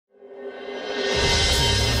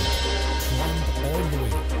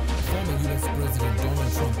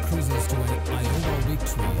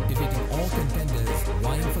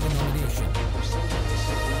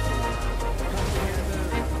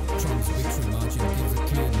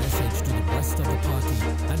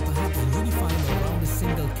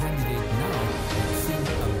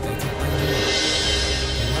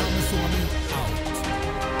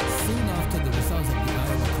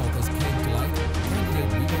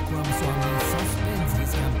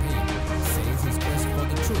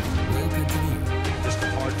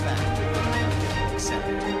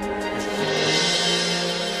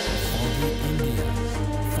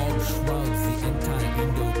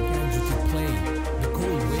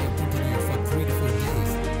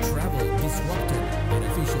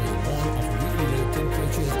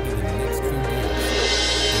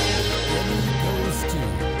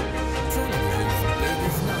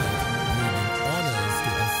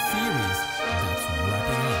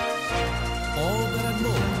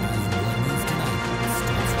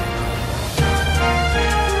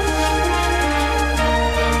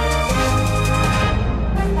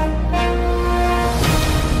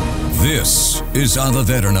This is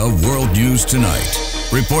Derana World News Tonight.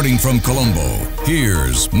 Reporting from Colombo,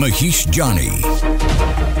 here's Mahesh Jani.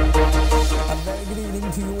 A very good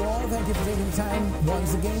evening to you all. Thank you for taking the time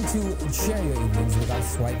once again to share your evenings with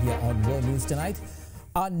us right here on World News Tonight.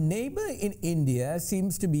 Our neighbor in India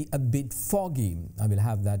seems to be a bit foggy. I will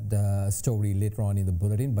have that story later on in the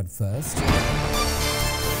bulletin, but first...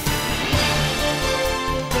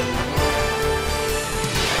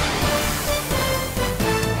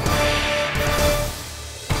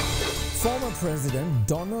 Former President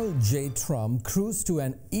Donald J. Trump cruised to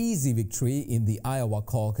an easy victory in the Iowa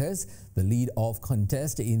caucus, the lead-off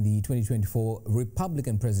contest in the 2024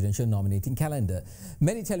 Republican presidential nominating calendar.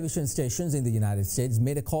 Many television stations in the United States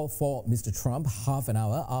made a call for Mr. Trump half an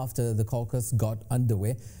hour after the caucus got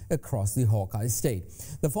underway across the Hawkeye state.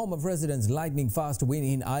 The former president's lightning-fast win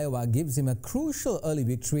in Iowa gives him a crucial early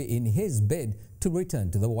victory in his bid to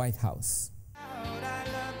return to the White House.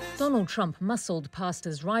 Donald Trump muscled past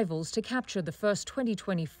his rivals to capture the first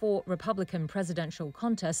 2024 Republican presidential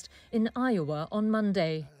contest in Iowa on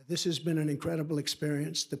Monday. This has been an incredible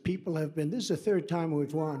experience. The people have been, this is the third time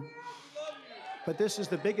we've won, but this is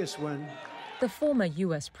the biggest win. The former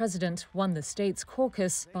U.S. president won the state's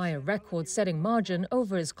caucus by a record-setting margin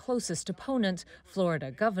over his closest opponent,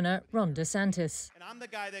 Florida Governor Ron DeSantis. And I'm the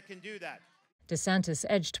guy that can do that. DeSantis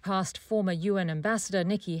edged past former UN Ambassador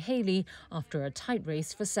Nikki Haley after a tight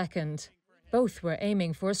race for second. Both were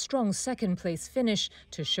aiming for a strong second-place finish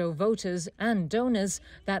to show voters and donors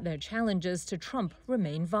that their challenges to Trump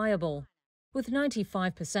remain viable. With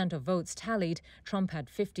 95% of votes tallied, Trump had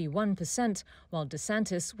 51%, while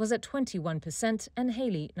DeSantis was at 21% and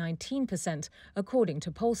Haley 19%, according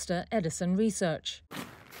to pollster Edison Research.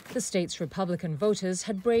 The state's Republican voters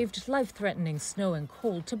had braved life-threatening snow and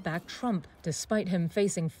cold to back Trump, despite him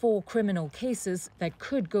facing 4 criminal cases that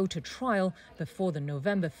could go to trial before the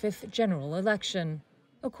November 5th general election.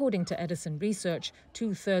 According to Edison Research,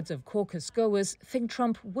 2/3 of caucus goers think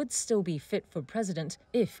Trump would still be fit for president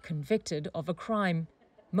if convicted of a crime.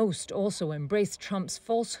 Most also embraced Trump's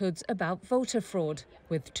falsehoods about voter fraud,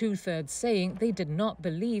 with 2/3 saying they did not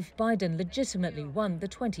believe Biden legitimately won the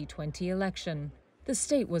 2020 election. The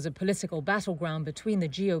state was a political battleground between the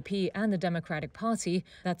GOP and the Democratic Party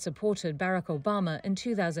that supported Barack Obama in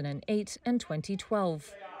 2008 and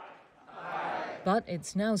 2012. But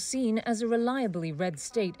it's now seen as a reliably red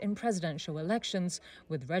state in presidential elections,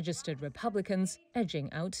 with registered Republicans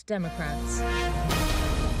edging out Democrats.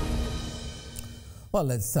 Well,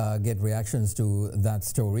 let's get reactions to that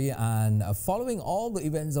story. And following all the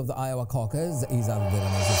events of the Iowa caucus is our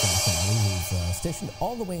Derana, who's stationed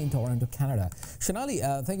all the way in Toronto, Canada. Shanali,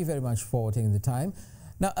 thank you very much for taking the time.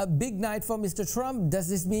 Now, a big night for Mr. Trump. Does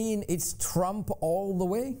this mean it's Trump all the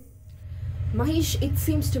way? Mahesh, it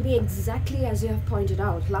seems to be exactly as you have pointed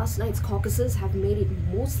out. Last night's caucuses have made it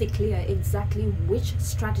mostly clear exactly which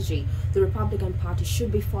strategy the Republican Party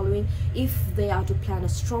should be following if they are to plan a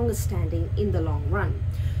stronger standing in the long run.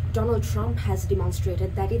 Donald Trump has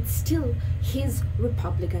demonstrated that it's still his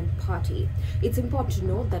Republican Party. It's important to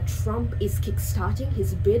note that Trump is kickstarting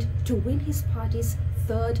his bid to win his party's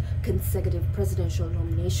 3rd consecutive presidential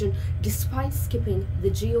nomination, despite skipping the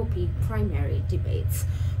GOP primary debates.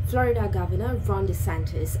 Florida Governor Ron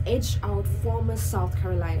DeSantis edged out former South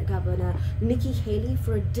Carolina Governor Nikki Haley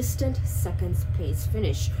for a distant second-place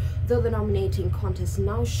finish, though the nominating contest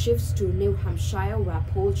now shifts to New Hampshire, where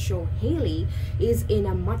polls show Haley is in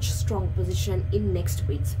a much stronger position in next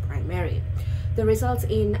week's primary. The results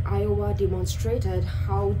in Iowa demonstrated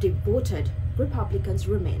how devoted Republicans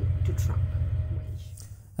remain to Trump.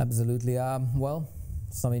 Absolutely. Well,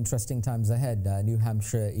 some interesting times ahead. New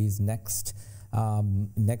Hampshire is next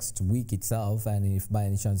week itself, and if by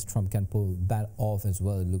any chance Trump can pull that off as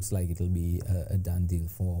well, it looks like it'll be a done deal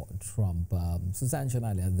for Trump. Suzanne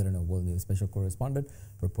Shanali, Derana World News special correspondent,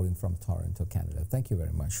 reporting from Toronto, Canada. Thank you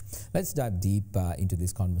very much. Let's dive deep into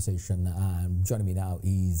this conversation. Joining me now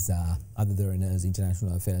is Derana's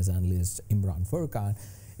international affairs analyst Imran Furqan.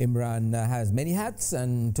 Imran has many hats,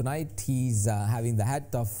 and tonight he's having the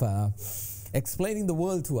hat of explaining the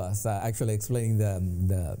world to us, actually explaining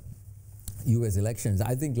the U.S. elections.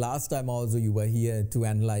 I think last time also you were here to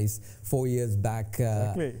analyze 4 years back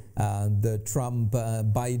the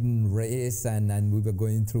Trump-Biden race, and we were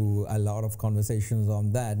going through a lot of conversations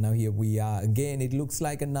on that. Now here we are again. It looks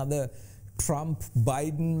like another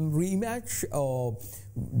Trump-Biden rematch, or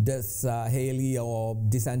does Haley or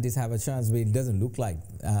DeSantis have a chance? But it doesn't look like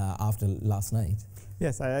after last night.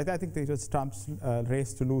 Yes, I think it was Trump's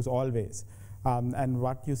race to lose always. And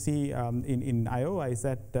what you see in Iowa is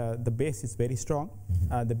that the base is very strong.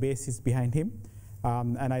 The base is behind him.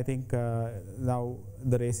 And I think now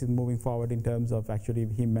the race is moving forward in terms of actually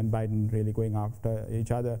him and Biden really going after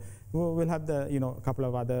each other. We'll have the a couple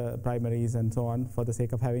of other primaries and so on for the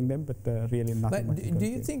sake of having them, but really nothing. But do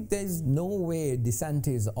you think there's no way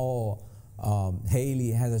DeSantis or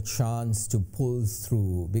Haley has a chance to pull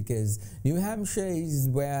through? Because New Hampshire is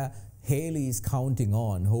where Haley is counting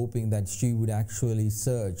on, hoping that she would actually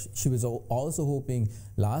surge. She was also hoping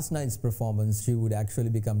last night's performance she would actually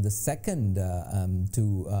become the second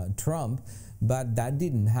to Trump, but that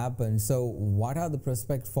didn't happen. So what are the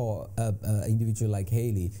prospects for an individual like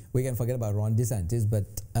Haley? We can forget about Ron DeSantis,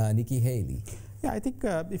 but Nikki Haley. Yeah, I think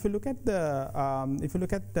if you look at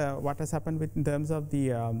the what has happened with in terms of the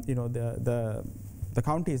the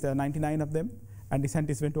counties, there are 99 of them. And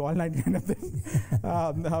DeSantis went to all 99 of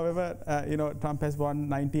them. However, Trump has won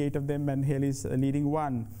 98 of them, and Haley's leading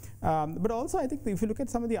one. But also, I think if you look at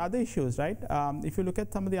some of the other issues, right? If you look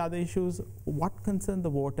at some of the other issues, what concern the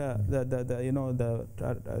voter,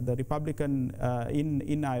 the Republican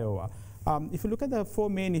in Iowa. If you look at the four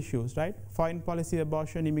main issues, right? Foreign policy,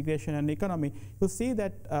 abortion, immigration, and economy, you'll see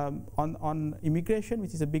that on immigration,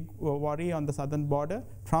 which is a big worry on the southern border,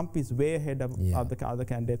 Trump is way ahead of the other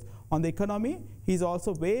candidates. On the economy, he's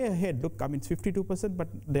also way ahead. Look, I mean, it's 52%, but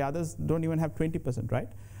the others don't even have 20%, right?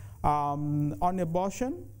 On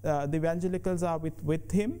abortion, the evangelicals are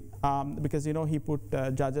with him because he put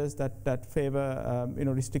judges that favor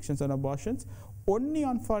restrictions on abortions. Only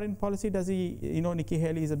on foreign policy does he, Nikki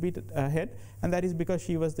Haley is a bit ahead, and that is because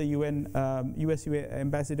she was the US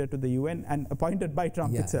ambassador to the UN and appointed by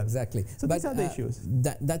Trump itself. Exactly. So these are the issues.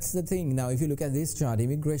 That's the thing. Now, if you look at this chart,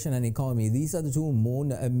 immigration and economy, these are the two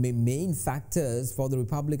main factors for the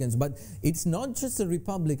Republicans. But it's not just the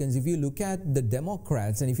Republicans. If you look at the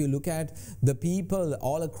Democrats and if you look at the people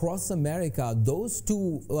all across America, those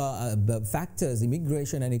two factors,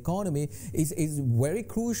 immigration and economy, is very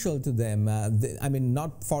crucial to them. I mean,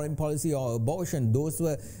 not foreign policy or abortion. Those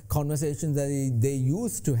were conversations that they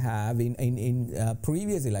used to have in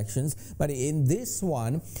previous elections. But in this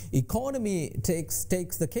one, economy takes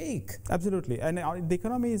the cake. Absolutely. And the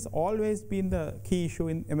economy has always been the key issue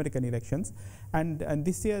in American elections. And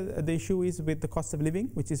this year, the issue is with the cost of living,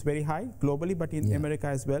 which is very high globally, but in America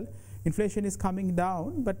as well. Inflation is coming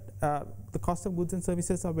down, but the cost of goods and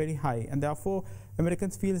services are very high. And therefore,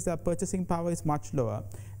 Americans feel their purchasing power is much lower.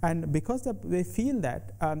 And because they feel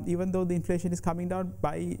that, even though the inflation is coming down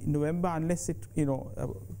by November, unless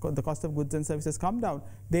the cost of goods and services come down,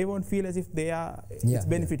 they won't feel as if it's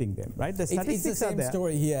benefiting them, right? The statistics it's the same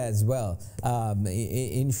story here as well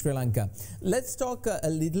in Sri Lanka. Let's talk a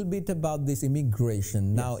little bit about this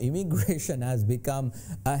immigration. Now, immigration has become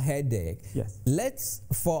a headache. Yes. Let's,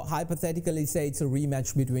 hypothetically say it's a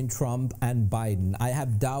rematch between Trump and Biden. I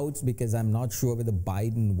have doubts because I'm not sure whether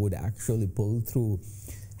Biden would actually pull through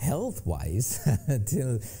health-wise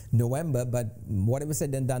till November, but whatever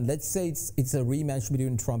said and done, let's say it's a rematch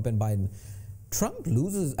between Trump and Biden. Trump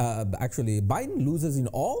loses, Biden loses in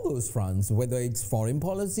all those fronts, whether it's foreign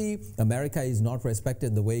policy, America is not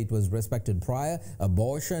respected the way it was respected prior,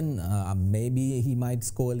 abortion, maybe he might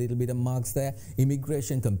score a little bit of marks there,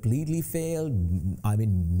 immigration completely failed, I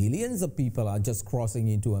mean, millions of people are just crossing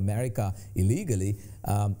into America illegally,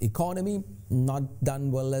 economy not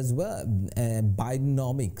done well as well,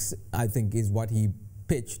 Bidenomics, I think is what he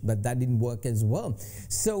pitched, but that didn't work as well.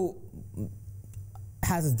 So,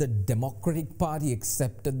 has the Democratic Party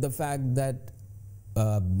accepted the fact that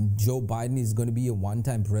Joe Biden is going to be a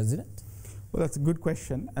one-time president? Well, that's a good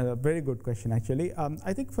question, a very good question actually.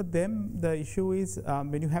 I think for them, the issue is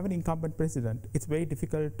when you have an incumbent president, it's very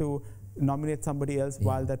difficult to nominate somebody else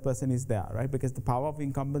while that person is there, right? Because the power of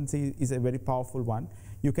incumbency is a very powerful one.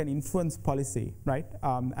 You can influence policy, right?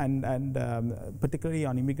 And particularly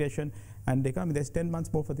on immigration and the economy, there's 10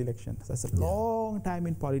 months more for the elections. That's a long time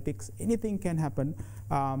in politics. Anything can happen.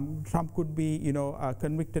 Trump could be,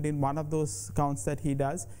 convicted in one of those counts that he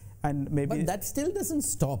does, and maybe. But that still doesn't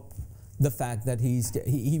stop the fact that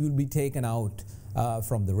he will be taken out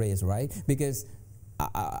from the race, right? Because.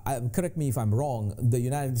 Correct me if I'm wrong, the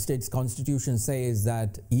United States Constitution says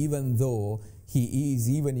that even though he is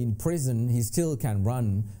even in prison, he still can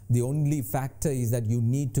run. The only factor is that you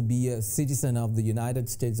need to be a citizen of the United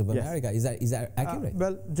States of America. Is that accurate?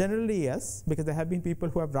 Well, generally yes, because there have been people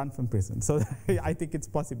who have run from prison. So I think it's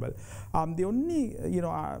possible. The only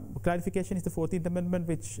clarification is the 14th Amendment,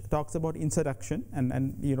 which talks about insurrection, and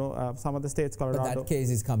some of the states, Colorado. But that case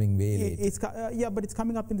is coming way late. But it's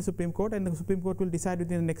coming up in the Supreme Court, and the Supreme Court will decide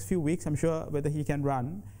within the next few weeks, I'm sure, whether he can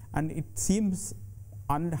run. And it seems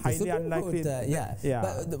highly unlikely.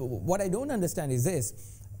 But what I don't understand is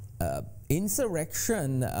this.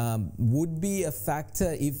 insurrection would be a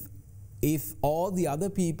factor if all the other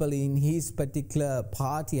people in his particular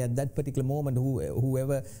party at that particular moment,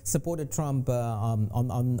 whoever supported Trump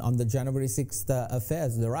on the January 6th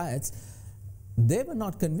affairs, the riots, they were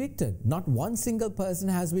not convicted. Not one single person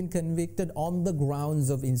has been convicted on the grounds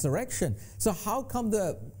of insurrection. So how come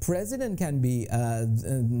the president can be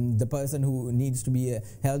the person who needs to be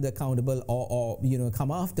held accountable or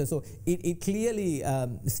come after? So it clearly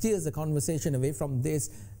steers the conversation away from this,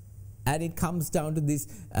 and it comes down to this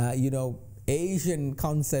Asian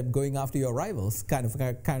concept, going after your rivals kind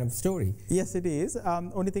of story. Yes, it is.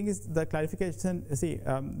 Only thing is the clarification. See,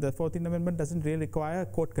 the 14th Amendment doesn't really require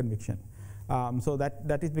court conviction. So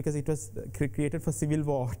that is because it was created for civil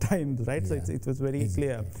war times, right? Yeah. So it was very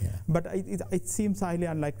clear. Yeah. But it seems highly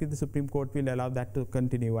unlikely the Supreme Court will allow that to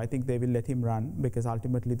continue. I think they will let him run because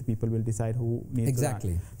ultimately the people will decide who needs to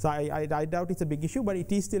run. So I doubt it's a big issue, but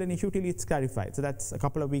it is still an issue till it's clarified. So that's a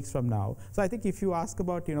couple of weeks from now. So I think if you ask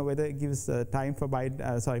about whether it gives time for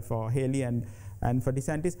for Haley and for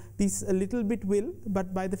DeSantis, this a little bit will,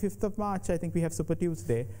 but by the 5th of March, I think we have Super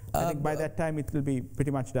Tuesday. I think by that time it will be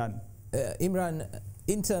pretty much done. Imran,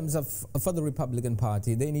 in terms of for the Republican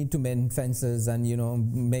Party, they need to mend fences and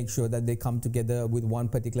make sure that they come together with one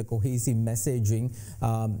particular cohesive messaging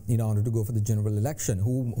in order to go for the general election.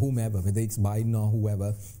 Whomever, whether it's Biden or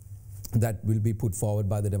whoever, that will be put forward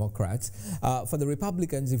by the Democrats. For the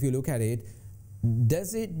Republicans, if you look at it,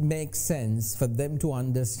 does it make sense for them to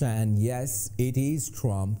understand? Yes, it is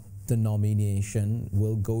Trump. The nomination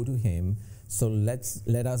will go to him. So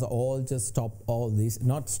let us all just stop all this,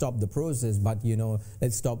 not stop the process, but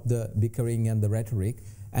let's stop the bickering and the rhetoric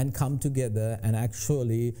and come together and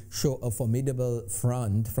actually show a formidable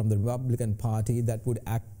front from the Republican Party that would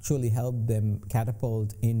actually help them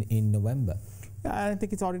catapult in November. Yeah, I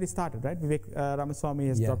think it's already started, right? Vivek Ramaswamy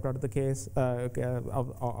has dropped out of the case, out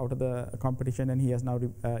of the competition, and he has now,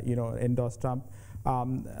 endorsed Trump.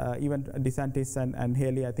 Even DeSantis and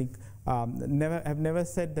Haley, I think, have never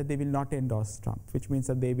said that they will not endorse Trump, which means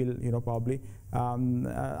that they will, probably.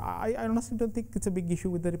 I honestly don't think it's a big issue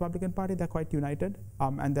with the Republican Party. They're quite united.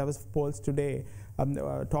 And there was polls today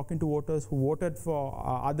talking to voters who voted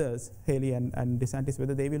for others, Haley and DeSantis,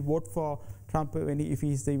 whether they will vote for Trump if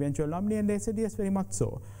he's the eventual nominee, and they said yes, very much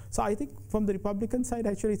so. So I think from the Republican side,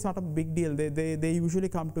 actually, it's not a big deal. They usually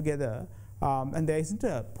come together. And there isn't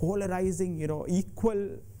a polarizing,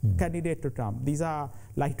 equal candidate to Trump. These are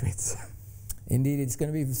lightweights. Indeed, it's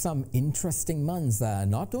going to be some interesting months,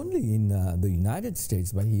 not only in the United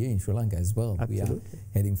States, but here in Sri Lanka as well. Absolutely. We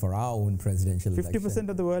are heading for our own presidential 50% election. 50%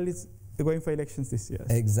 of the world is going for elections this year.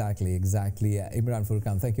 Exactly. Imran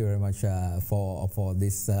Furkan, thank you very much for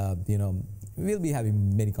this, we'll be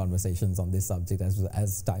having many conversations on this subject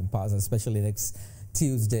as time passes, especially next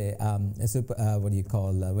Tuesday, when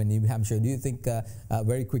New Hampshire. Do you think,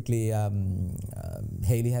 very quickly,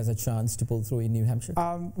 Haley has a chance to pull through in New Hampshire?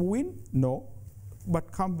 Win? No.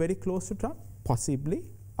 But come very close to Trump? Possibly.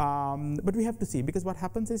 But we have to see, because what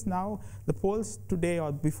happens is now the polls today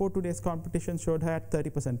or before today's competition showed her at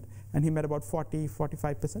 30% and him at about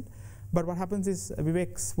 40-45%. But what happens is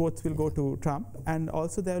Vivek's votes will go to Trump, and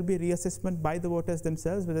also there will be a reassessment by the voters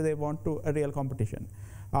themselves whether they want a real competition.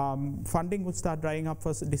 Funding would start drying up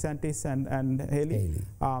for DeSantis and Haley.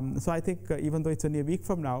 So I think even though it's only a week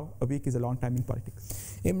from now, a week is a long time in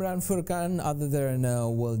politics. Imran Furkan, other than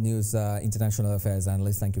World News International Affairs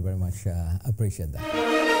Analyst, thank you very much. Appreciate that.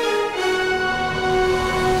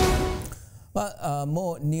 Well,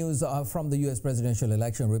 more news from the U.S. presidential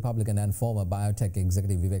election. Republican and former biotech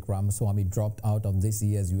executive Vivek Ramaswamy dropped out of this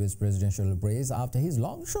year's U.S. presidential race after his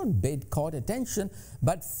long-shot bid caught attention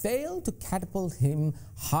but failed to catapult him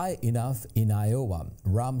high enough in Iowa.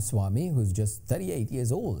 Ramaswamy, who's just 38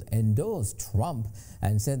 years old, endorsed Trump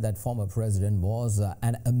and said that former president was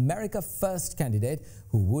an America First candidate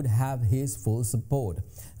who would have his full support.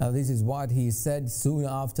 Now, this is what he said soon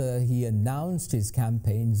after he announced his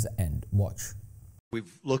campaign's end. Watch.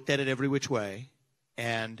 We've looked at it every which way,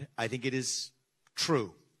 and I think it is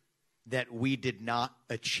true that we did not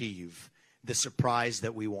achieve the surprise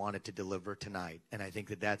that we wanted to deliver tonight. And I think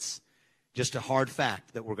that that's just a hard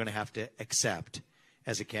fact that we're going to have to accept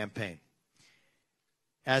as a campaign.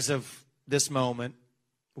 As of this moment,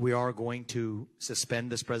 we are going to suspend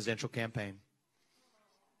this presidential campaign.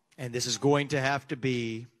 And this is going to have to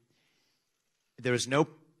be, there is no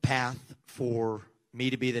path for me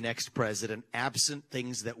to be the next president absent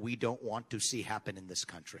things that we don't want to see happen in this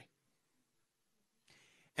country.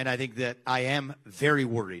 And I think that I am very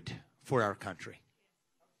worried for our country.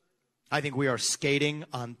 I think we are skating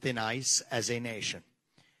on thin ice as a nation.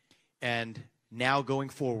 And now going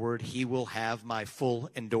forward, he will have my full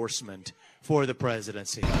endorsement for the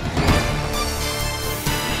presidency.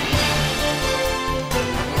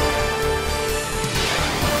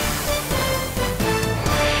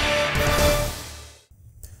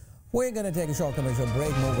 We're going to take a short commercial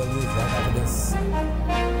break. More will news right after this.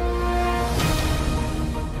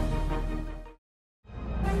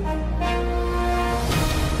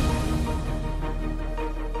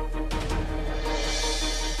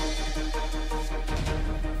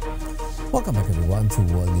 Welcome back everyone to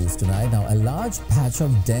World News Tonight. Now, a large patch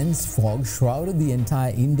of dense fog shrouded the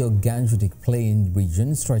entire Indo-Gangetic Plain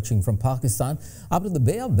region stretching from Pakistan up to the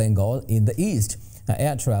Bay of Bengal in the east.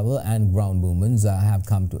 Air travel and ground movements have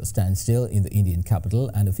come to a standstill in the Indian capital,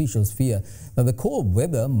 and officials fear that the cold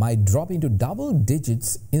weather might drop into double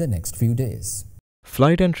digits in the next few days.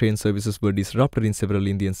 Flight and train services were disrupted in several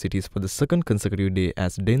Indian cities for the second consecutive day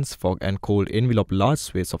as dense fog and cold enveloped large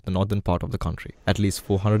swathes of the northern part of the country. At least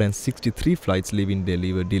 463 flights leaving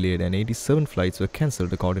Delhi were delayed and 87 flights were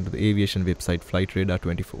cancelled according to the aviation website Flight Radar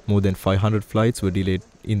 24. More than 500 flights were delayed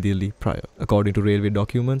in Delhi prior. According to railway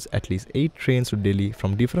documents, at least 8 trains to Delhi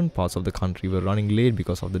from different parts of the country were running late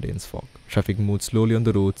because of the dense fog. Traffic moved slowly on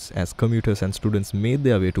the roads as commuters and students made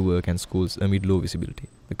their way to work and schools amid low visibility.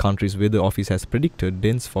 The country's weather office has predicted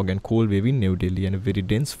dense fog and cold wave in New Delhi and a very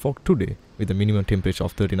dense fog today with a minimum temperature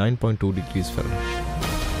of 39.2 degrees Fahrenheit.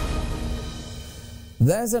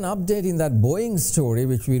 There's an update in that Boeing story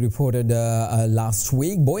which we reported last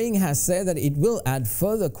week. Boeing has said that it will add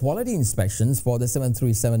further quality inspections for the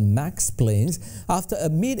 737 MAX planes after a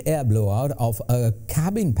mid-air blowout of a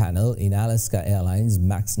cabin panel in Alaska Airlines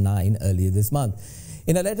MAX 9 earlier this month.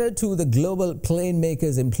 In a letter to the global plane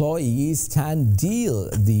makers' employees, Stan Deal,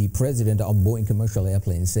 the president of Boeing Commercial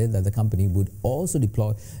Airplanes, said that the company would also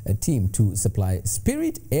deploy a team to supply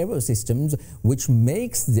Spirit Aerosystems, which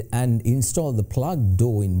makes and install the plug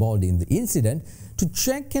door involved in the incident, to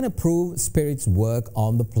check and approve Spirit's work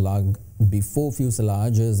on the plug before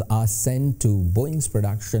fuselages are sent to Boeing's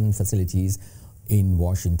production facilities in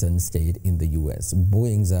Washington State in the U.S.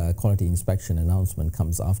 Boeing's quality inspection announcement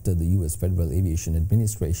comes after the U.S. Federal Aviation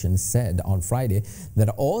Administration said on Friday that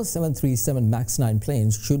all 737 MAX 9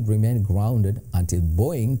 planes should remain grounded until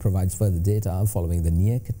Boeing provides further data following the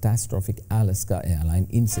near-catastrophic Alaska Airlines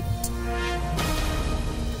incident.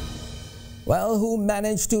 Well, who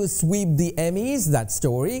managed to sweep the Emmys? That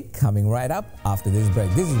story coming right up after this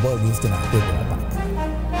break. This is World News Tonight. We'll be right back.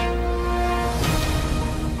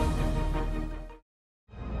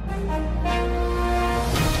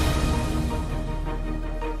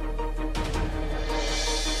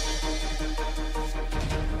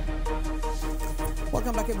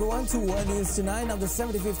 Welcome back everyone to World News Tonight. Now, the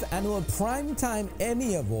 75th Annual Primetime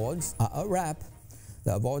Emmy Awards are a wrap.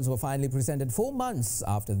 The awards were finally presented 4 months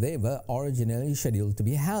after they were originally scheduled to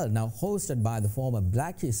be held. Now, hosted by the former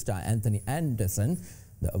Blackish star Anthony Anderson,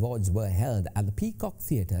 the awards were held at the Peacock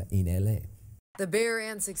Theatre in LA. The Bear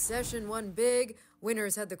and Succession won big.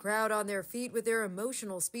 Winners had the crowd on their feet with their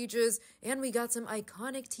emotional speeches, and we got some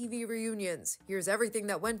iconic TV reunions. Here's everything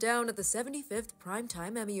that went down at the 75th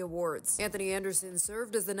Primetime Emmy Awards. Anthony Anderson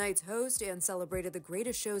served as the night's host and celebrated the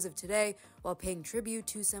greatest shows of today while paying tribute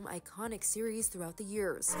to some iconic series throughout the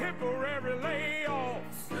years. Temporary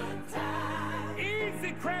layoffs,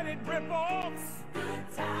 easy credit rip-offs.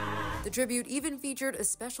 The tribute even featured a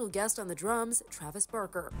special guest on the drums, Travis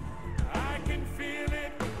Barker. I can feel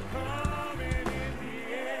it coming in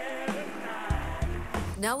the air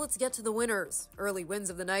tonight. Now let's get to the winners. Early wins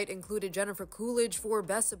of the night included Jennifer Coolidge for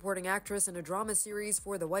Best Supporting Actress in a Drama Series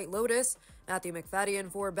for The White Lotus, Matthew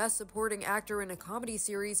McFadden for Best Supporting Actor in a Comedy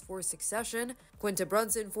Series for Succession, Quinta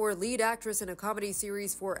Brunson for Lead Actress in a Comedy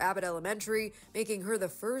Series for Abbott Elementary, making her the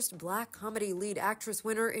first Black comedy lead actress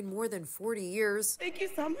winner in more than 40 years. Thank you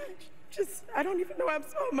so much. I don't even know, I'm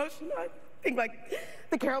so emotional. I think like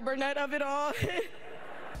the Carol Burnett of it all.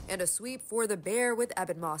 And a sweep for The Bear with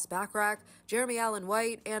Ebon Moss-Bachrach, Jeremy Allen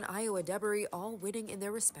White, and Iowa Debary all winning in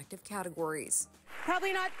their respective categories.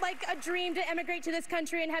 Probably not like a dream to emigrate to this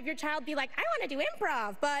country and have your child be like, I want to do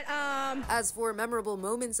improv, but As for memorable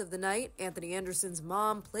moments of the night, Anthony Anderson's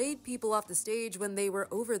mom played people off the stage when they were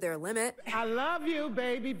over their limit. I love you,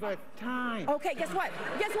 baby, but time. Okay, guess what?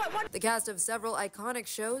 The cast of several iconic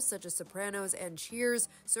shows, such as Sopranos and Cheers,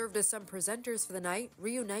 served as some presenters for the night,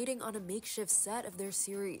 reuniting on a makeshift set of their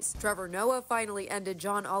series. Trevor Noah finally ended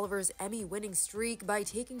John Oliver's Emmy-winning streak by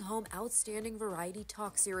taking home Outstanding Variety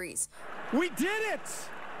Talk Series. We did it!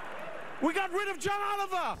 We got rid of John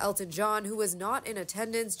Oliver! Elton John, who was not in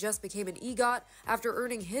attendance, just became an EGOT after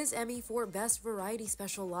earning his Emmy for Best Variety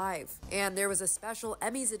Special Live. And there was a special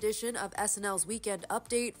Emmys edition of SNL's Weekend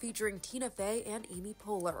Update featuring Tina Fey and Amy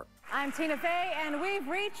Poehler. I'm Tina Fey, and we've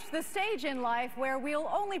reached the stage in life where we'll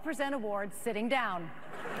only present awards sitting down.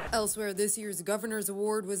 Elsewhere, this year's Governor's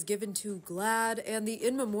Award was given to GLAAD, and the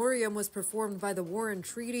In Memoriam was performed by the Warren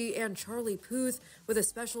Treaty and Charlie Puth with a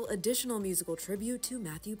special additional musical tribute to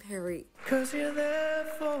Matthew Perry. 'Cause you're there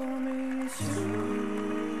for me.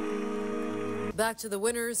 Back to the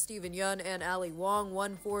winners, Stephen Yeun and Ali Wong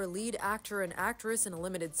won for lead actor and actress in a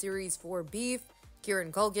limited series for Beef.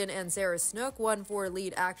 Kieran Culkin and Sarah Snook won for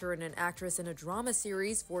lead actor and an actress in a drama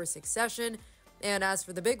series for Succession. And as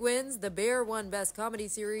for the big wins, The Bear won Best Comedy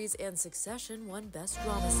Series and Succession won Best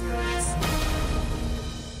Drama Series.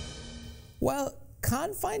 Well,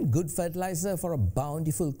 can't find good fertilizer for a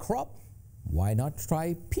bountiful crop? Why not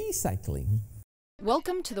try pea cycling?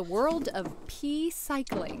 Welcome to the world of pea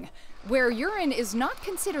cycling, where urine is not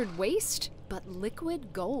considered waste, but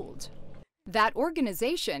liquid gold. That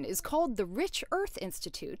organization is called the Rich Earth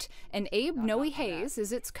Institute, and Abe Noe Hayes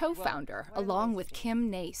is its co-founder, along with Kim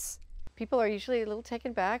Nace. People are usually a little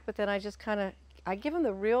taken back, but then I just I give them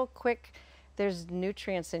the real quick, there's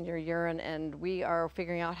nutrients in your urine, and we are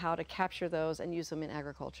figuring out how to capture those and use them in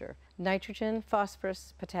agriculture. Nitrogen,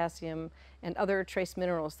 phosphorus, potassium, and other trace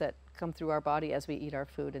minerals that come through our body as we eat our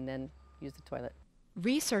food and then use the toilet.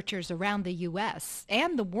 Researchers around the U.S.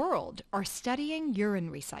 and the world are studying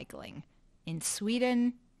urine recycling in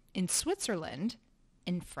Sweden, in Switzerland,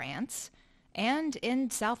 in France, and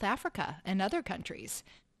in South Africa and other countries.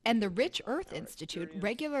 And the Rich Earth Institute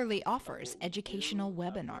regularly offers educational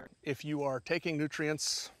webinars. If you are taking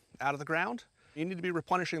nutrients out of the ground, you need to be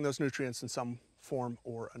replenishing those nutrients in some form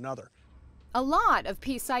or another. A lot of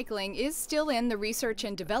pea cycling is still in the research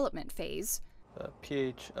and development phase. A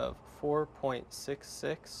pH of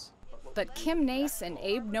 4.66. But Kim Nace and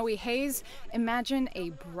Abe Noe Hayes imagine a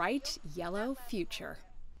bright yellow future.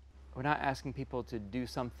 We're not asking people to do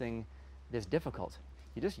something that's difficult.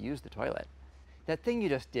 You just use the toilet. That thing you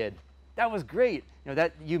just did, that was great. You know,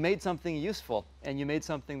 that you made something useful and you made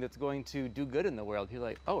something that's going to do good in the world. You're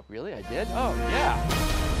like, oh, really? I did? Oh, yeah.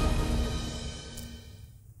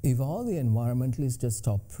 If all the environmentalists just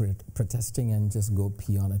stop protesting and just go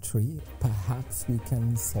pee on a tree, perhaps we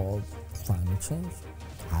can solve climate change?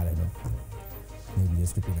 I don't know. Maybe a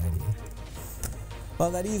stupid idea. Well,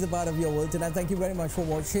 that is a part of your world tonight. Thank you very much for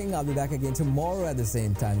watching. I'll be back again tomorrow at the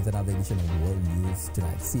same time with another edition of World News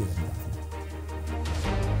Tonight. See you then.